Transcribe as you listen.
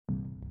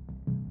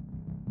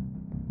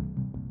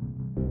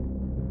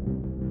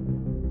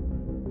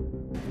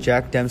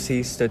Jack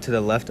Dempsey stood to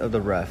the left of the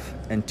ref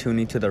and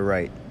Tooney to the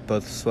right,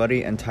 both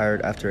sweaty and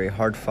tired after a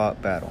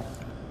hard-fought battle.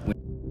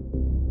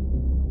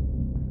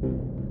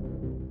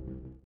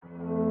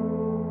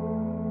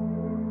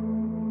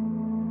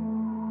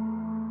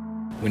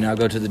 We now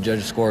go to the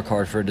judges'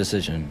 scorecard for a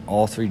decision.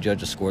 All three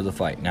judges scored the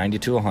fight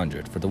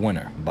 90-100 for the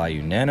winner by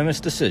unanimous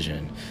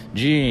decision,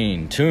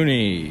 Gene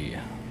Tooney.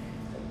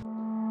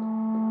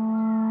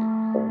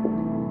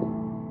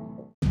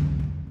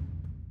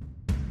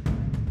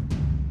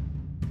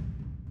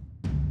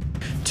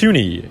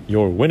 Tooney,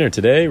 your winner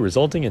today,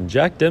 resulting in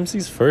Jack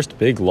Dempsey's first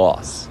big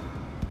loss.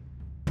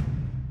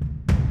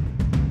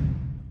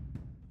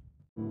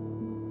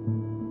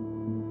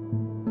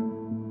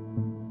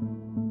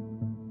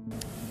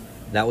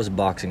 That was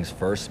boxing's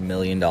first $1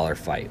 million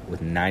fight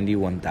with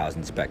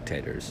 91,000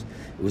 spectators.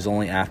 It was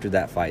only after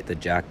that fight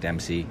that Jack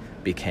Dempsey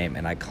became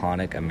an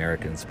iconic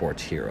American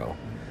sports hero.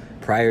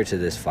 Prior to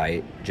this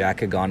fight,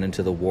 Jack had gone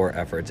into the war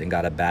efforts and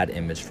got a bad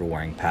image for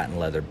wearing patent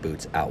leather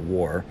boots at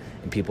war,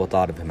 and people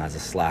thought of him as a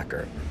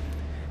slacker.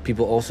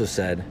 People also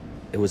said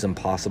it was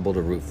impossible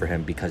to root for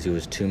him because he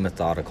was too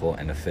methodical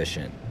and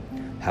efficient.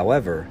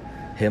 However,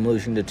 him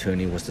losing to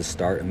Tooney was the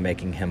start of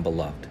making him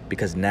beloved,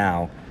 because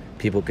now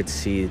people could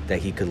see that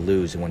he could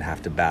lose and wouldn't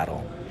have to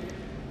battle.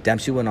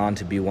 Dempsey went on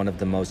to be one of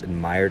the most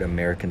admired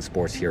American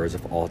sports heroes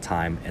of all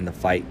time and the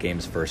fight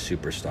game's first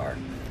superstar.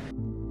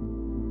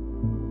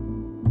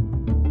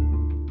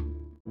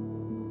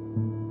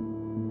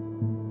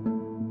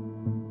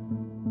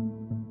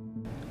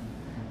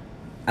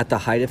 At the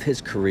height of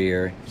his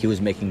career, he was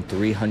making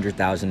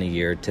 $300,000 a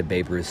year to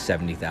Babe Ruth's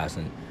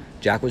 $70,000.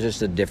 Jack was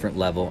just a different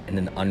level and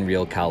an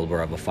unreal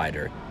caliber of a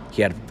fighter.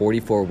 He had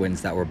 44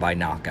 wins that were by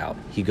knockout.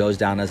 He goes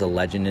down as a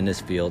legend in his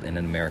field and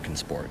in American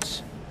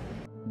sports.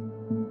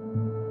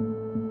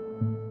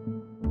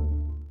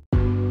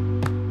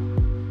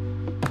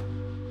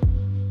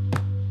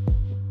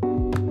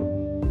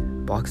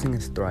 Boxing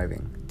is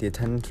thriving. The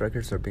attendance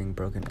records are being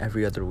broken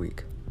every other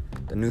week.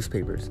 The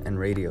newspapers and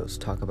radios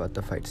talk about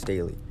the fights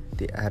daily.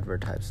 They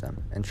advertise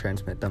them and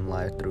transmit them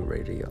live through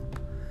radio.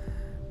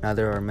 Now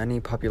there are many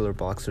popular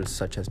boxers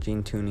such as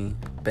Gene Tooney,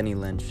 Benny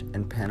Lynch,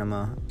 and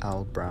Panama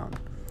Al Brown,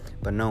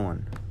 but no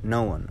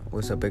one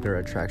was a bigger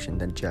attraction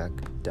than Jack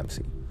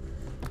Dempsey.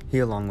 He,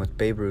 along with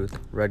Babe Ruth,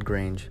 Red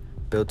Grange,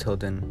 Bill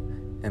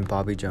Tilden, and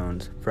Bobby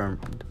Jones,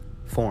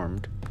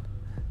 formed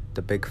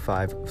the Big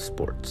Five of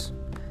sports.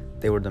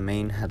 They were the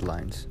main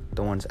headlines,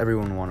 the ones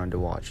everyone wanted to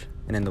watch,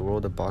 and in the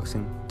world of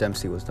boxing,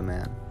 Dempsey was the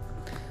man.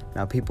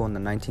 Now people in the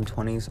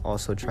 1920s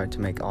also tried to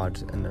make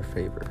odds in their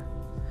favor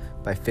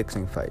by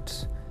fixing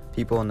fights.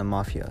 People in the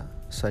mafia,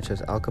 such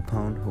as Al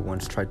Capone, who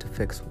once tried to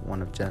fix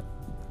one of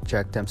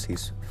Jack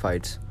Dempsey's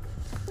fights,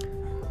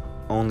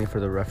 only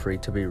for the referee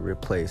to be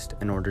replaced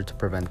in order to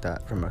prevent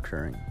that from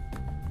occurring.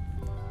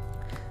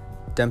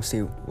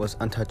 Dempsey was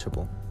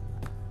untouchable.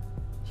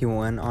 He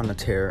went on a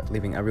tear,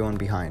 leaving everyone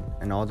behind,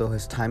 and although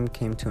his time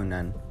came to an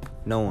end,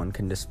 no one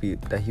can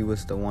dispute that he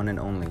was the one and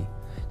only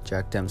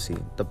Jack Dempsey,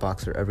 the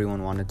boxer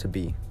everyone wanted to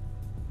be.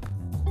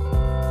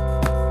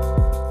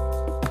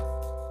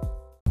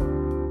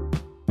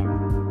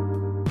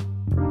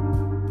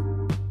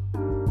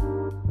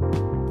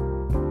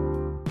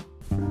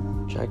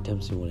 Jack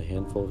Dempsey won a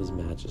handful of his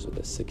matches with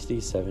a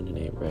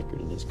 67-8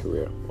 record in his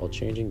career, while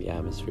changing the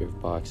atmosphere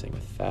of boxing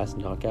with fast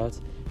knockouts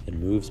and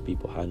moves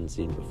people hadn't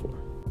seen before.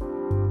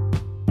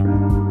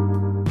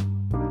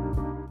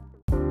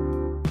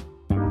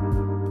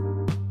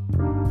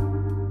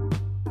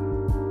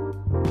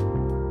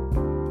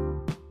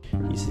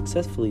 He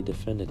successfully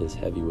defended his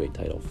heavyweight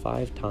title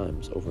 5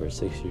 times over a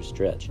 6-year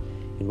stretch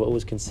in what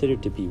was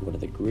considered to be one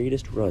of the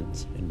greatest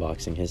runs in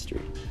boxing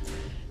history.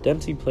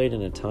 Dempsey played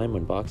in a time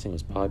when boxing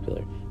was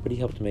popular, but he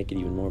helped make it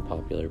even more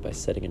popular by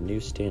setting a new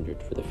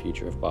standard for the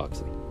future of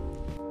boxing.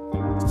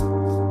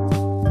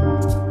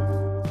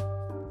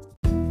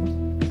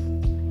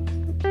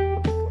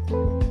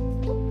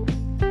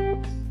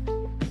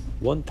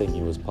 One thing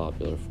he was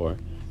popular for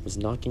was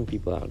knocking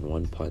people out in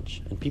one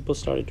punch, and people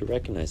started to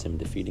recognize him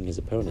defeating his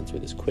opponents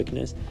with his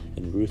quickness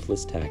and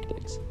ruthless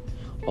tactics.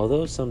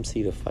 Although some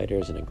see the fighter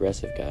as an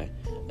aggressive guy,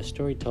 a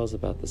story tells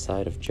about the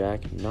side of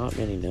Jack not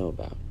many know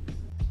about.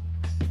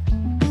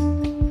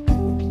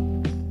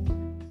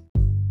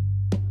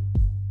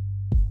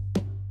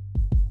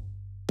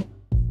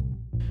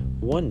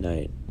 One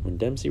night, when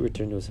Dempsey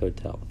returned to his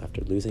hotel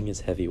after losing his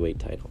heavyweight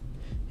title,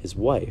 his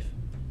wife,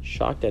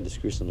 shocked at his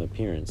gruesome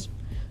appearance,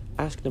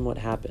 asked him what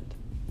happened.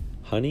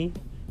 "Honey,"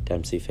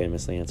 Dempsey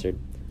famously answered,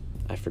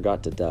 "I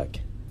forgot to duck."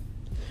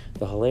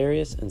 The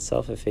hilarious and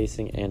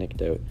self-effacing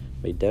anecdote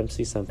made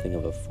Dempsey something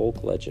of a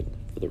folk legend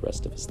for the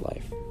rest of his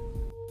life.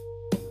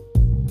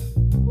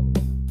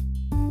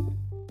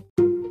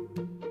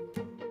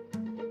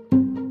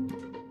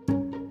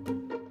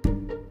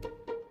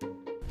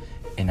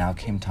 It now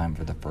came time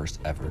for the first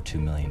ever $2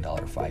 million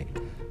fight,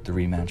 the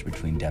rematch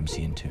between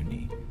Dempsey and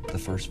Tooney. The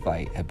first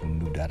fight had been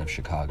moved out of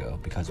Chicago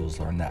because it was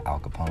learned that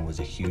Al Capone was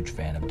a huge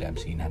fan of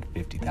Dempsey and had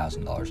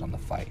 $50,000 on the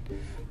fight.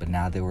 But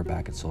now they were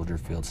back at Soldier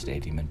Field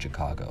Stadium in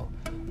Chicago,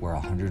 where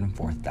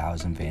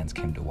 104,000 fans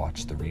came to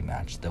watch the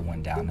rematch that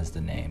went down as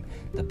the name,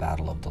 the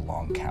Battle of the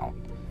Long Count.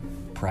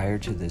 Prior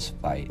to this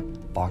fight,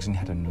 boxing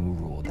had a new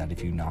rule that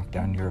if you knocked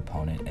down your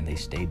opponent and they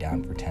stayed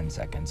down for 10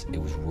 seconds,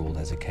 it was ruled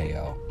as a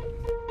KO.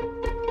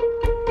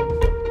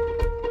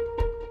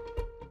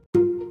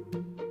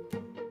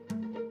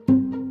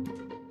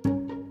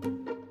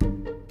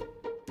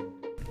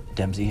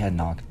 Dempsey had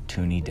knocked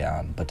Tunney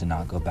down but did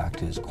not go back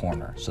to his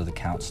corner, so the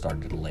count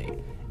started late,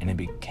 and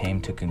it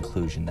came to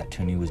conclusion that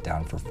Tunney was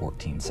down for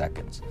 14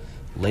 seconds.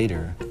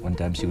 Later, when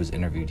Dempsey was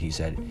interviewed, he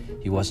said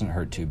he wasn't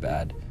hurt too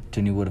bad.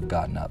 Tunney would have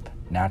gotten up.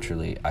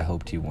 Naturally, I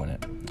hoped he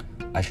wouldn't.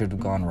 I should have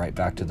gone right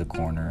back to the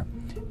corner,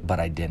 but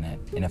I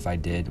didn't, and if I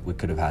did, we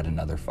could have had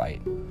another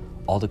fight.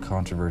 All the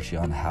controversy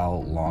on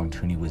how long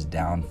Tunney was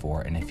down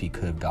for and if he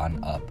could have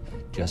gotten up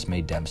just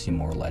made Dempsey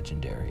more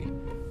legendary.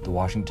 The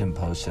Washington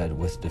Post said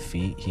with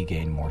defeat, he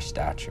gained more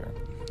stature.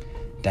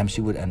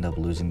 Dempsey would end up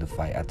losing the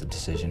fight at the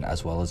decision,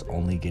 as well as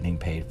only getting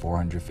paid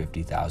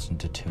 $450,000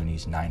 to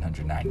Tunney's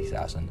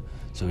 $990,000,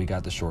 so he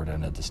got the short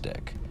end of the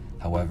stick.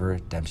 However,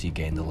 Dempsey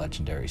gained the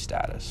legendary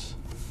status.